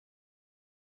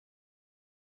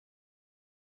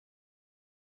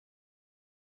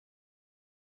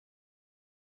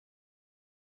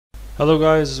Hello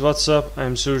guys, what's up?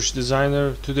 I'm Surj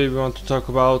Designer. Today we want to talk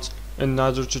about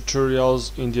another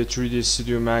tutorials in the 3ds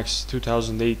Studio Max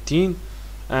 2018,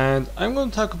 and I'm going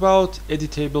to talk about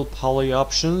editable poly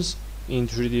options in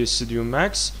 3ds Studio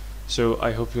Max. So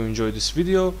I hope you enjoy this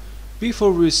video.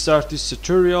 Before we start this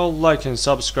tutorial, like and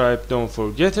subscribe, don't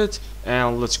forget it,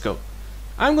 and let's go.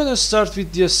 I'm gonna start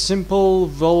with the simple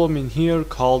volume in here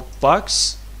called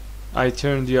box. I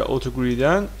turn the auto grid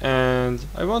on and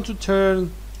I want to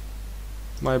turn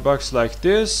my box like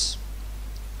this.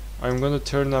 I'm gonna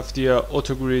turn off the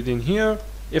auto grid in here.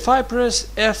 If I press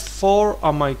F4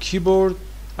 on my keyboard,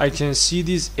 I can see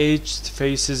these edged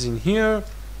faces in here,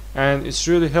 and it's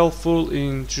really helpful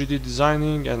in 3D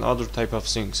designing and other type of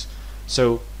things.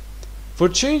 So for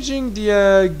changing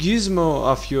the gizmo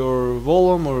of your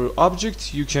volume or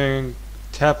object, you can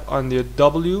tap on the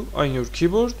W on your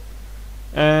keyboard,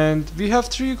 and we have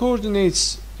three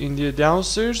coordinates in the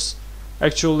downstairs,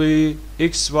 actually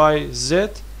X, Y, Z,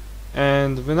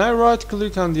 and when I right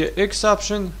click on the X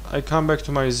option, I come back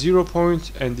to my 0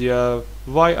 point, and the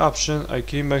Y option, I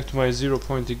came back to my 0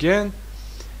 point again,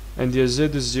 and the Z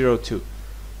is 0, 2.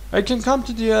 I can come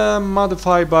to the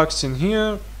modify box in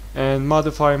here and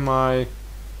modify my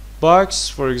box,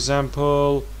 for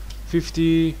example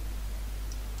 50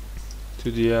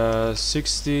 to the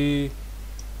 60,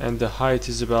 and the height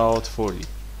is about 40.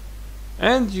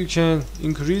 And you can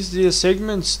increase the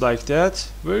segments like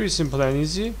that, very simple and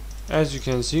easy, as you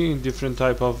can see in different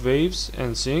type of waves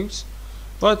and things.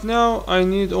 But now I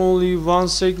need only one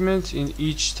segment in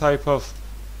each type of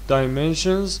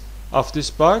dimensions of this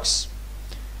box.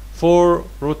 For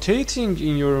rotating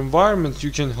in your environment, you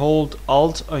can hold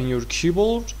Alt on your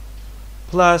keyboard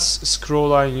plus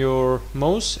scroll on your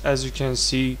mouse. As you can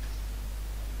see,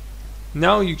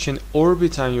 now you can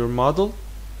orbit on your model.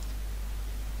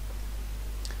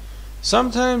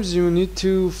 Sometimes you need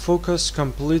to focus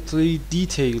completely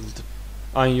detailed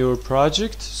on your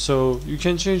project, so you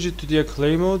can change it to the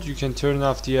clay mode. You can turn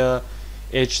off the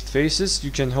edged faces.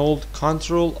 You can hold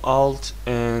Ctrl Alt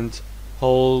and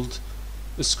hold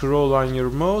scroll on your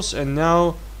mouse, and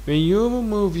now when you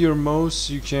move your mouse,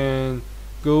 you can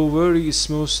go very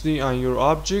smoothly on your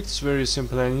objects, very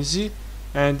simple and easy.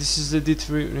 And this is the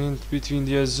difference between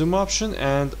the zoom option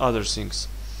and other things.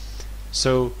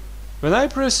 So when I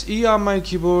press E on my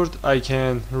keyboard, I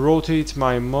can rotate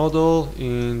my model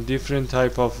in different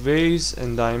type of ways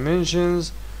and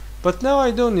dimensions, but now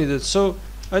I don't need it. So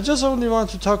I just only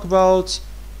want to talk about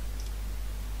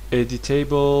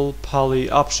editable poly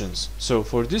options. So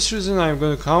for this reason, I'm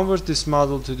going to convert this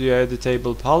model to the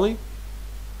editable poly,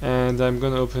 and I'm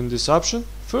going to open this option.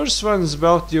 First one is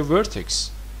about the vertex.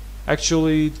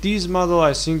 Actually, these model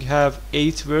I think have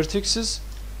 8 vertices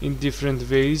in different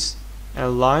ways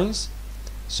and lines.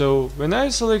 So when I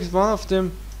select one of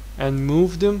them and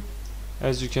move them,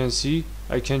 as you can see,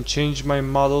 I can change my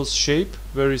model's shape,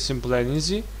 very simple and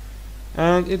easy.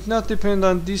 And it not depend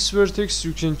on this vertex,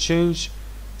 you can change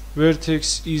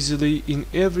vertex easily in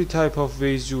every type of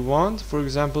ways you want. For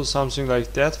example, something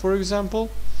like that, for example.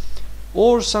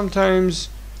 Or sometimes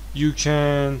you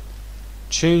can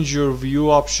change your view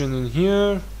option in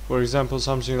here, for example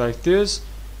something like this,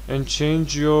 and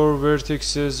change your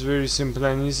vertices very simple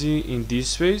and easy in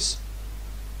this ways.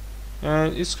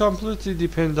 And it's completely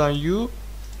depend on you,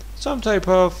 some type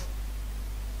of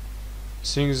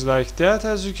things like that,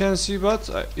 as you can see, but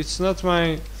it's not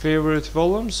my favorite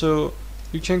volume. So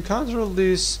you can control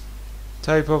this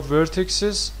type of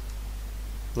vertices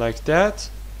like that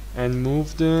and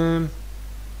move them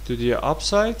to the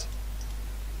upside.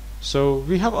 So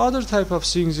we have other type of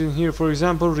things in here, for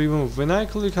example remove. When I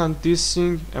click on this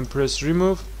thing and press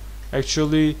remove,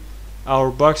 actually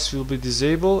our box will be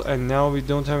disabled, and now we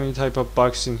don't have any type of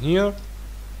box in here.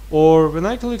 Or when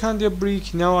I click on the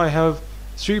brick, now I have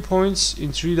 3 points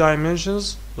in 3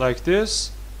 dimensions like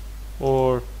this,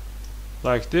 or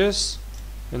like this,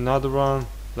 another one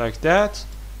like that.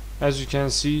 As you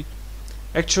can see,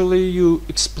 actually you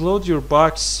explode your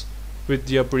box with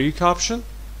the brick option,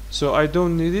 so I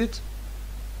don't need it.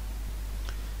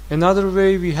 Another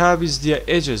way we have is the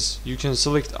edges. You can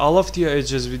select all of the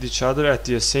edges with each other at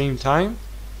the same time,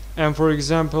 and for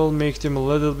example make them a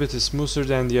little bit smoother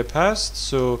than the past.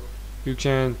 So you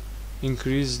can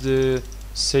increase the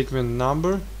segment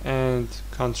number and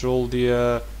control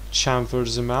the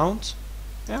chamfers amount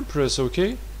and press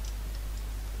OK.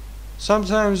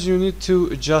 Sometimes you need to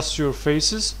adjust your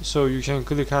faces, so you can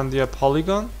click on the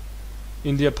polygon.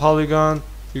 In the polygon,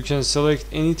 you can select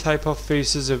any type of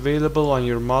faces available on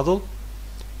your model.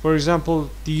 For example,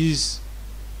 these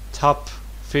top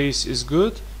face is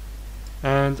good,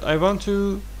 and I want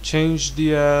to change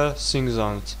the things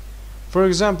on it. For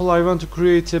example, I want to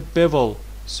create a bevel,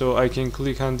 so I can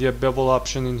click on the bevel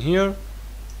option in here.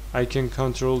 I can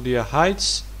control the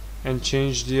heights and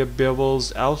change the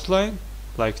bevel's outline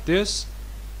like this,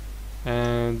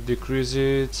 and decrease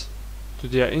it to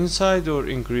the inside or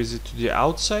increase it to the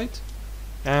outside,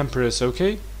 and press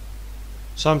OK.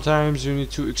 Sometimes you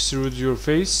need to extrude your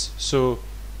face, so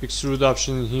extrude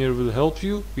option here will help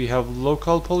you. We have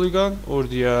local polygon or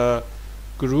the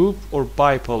group or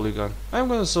by polygon. I'm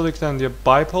going to select on the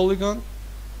by polygon,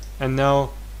 and now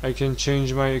I can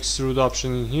change my extrude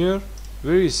option in here.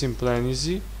 Very simple and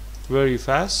easy, very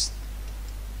fast.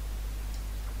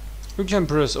 You can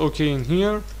press OK in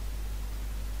here.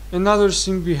 Another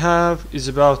thing we have is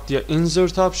about the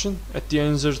insert option. At the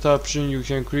insert option you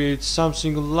can create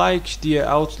something like the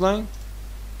outline,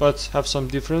 but have some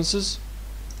differences.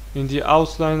 In the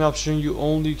outline option you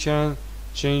only can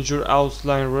change your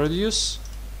outline radius,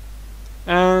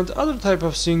 and other type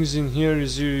of things in here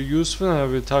is really useful, and I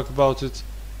will talk about it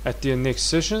at the next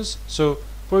sessions. So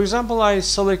for example, I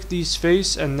select this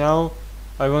face and now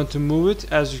I want to move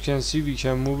it. As you can see, we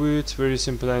can move it very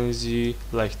simple and easy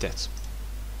like that.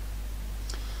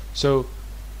 So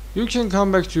you can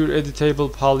come back to your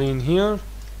editable poly in here.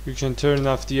 You can turn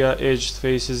off the edged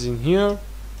faces in here.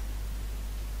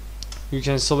 You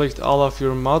can select all of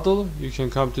your model. You can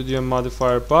come to the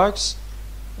modifier box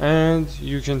and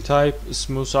you can type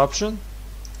smooth option,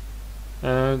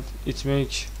 and it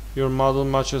makes your model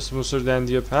much smoother than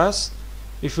the past.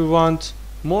 If you want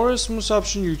more smooth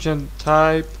option, you can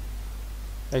type,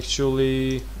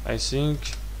 actually I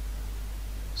think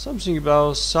something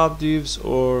about subdivs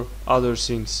or other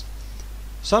things.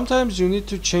 Sometimes you need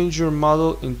to change your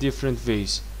model in different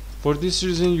ways. For this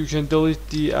reason you can delete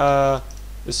the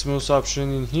smooth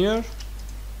option in here,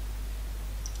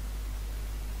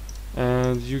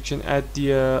 and you can add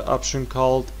the option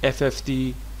called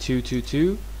FFD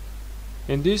 222.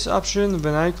 In this option,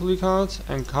 when I click on it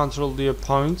and control the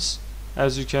points,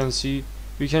 as you can see,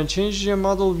 we can change the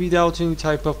model without any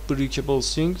type of breakable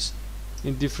things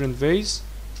in different ways,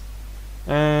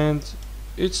 and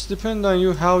it's depend on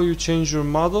you how you change your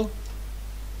model,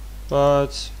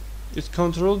 but it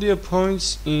control the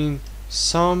points in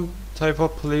some type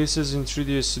of places in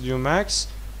 3ds Studio Max.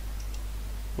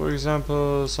 For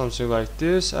example, something like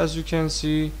this, as you can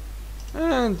see,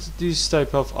 and this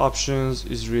type of options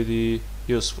is really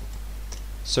useful.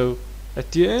 So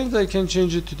at the end I can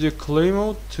change it to the clay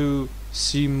mode to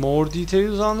see more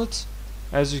details on it.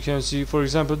 As you can see, for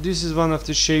example, this is one of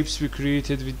the shapes we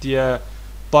created with the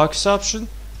box option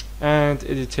and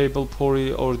editable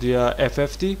poly or the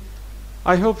FFD.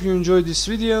 I hope you enjoyed this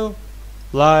video.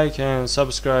 Like and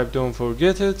subscribe, don't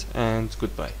forget it, and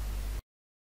goodbye.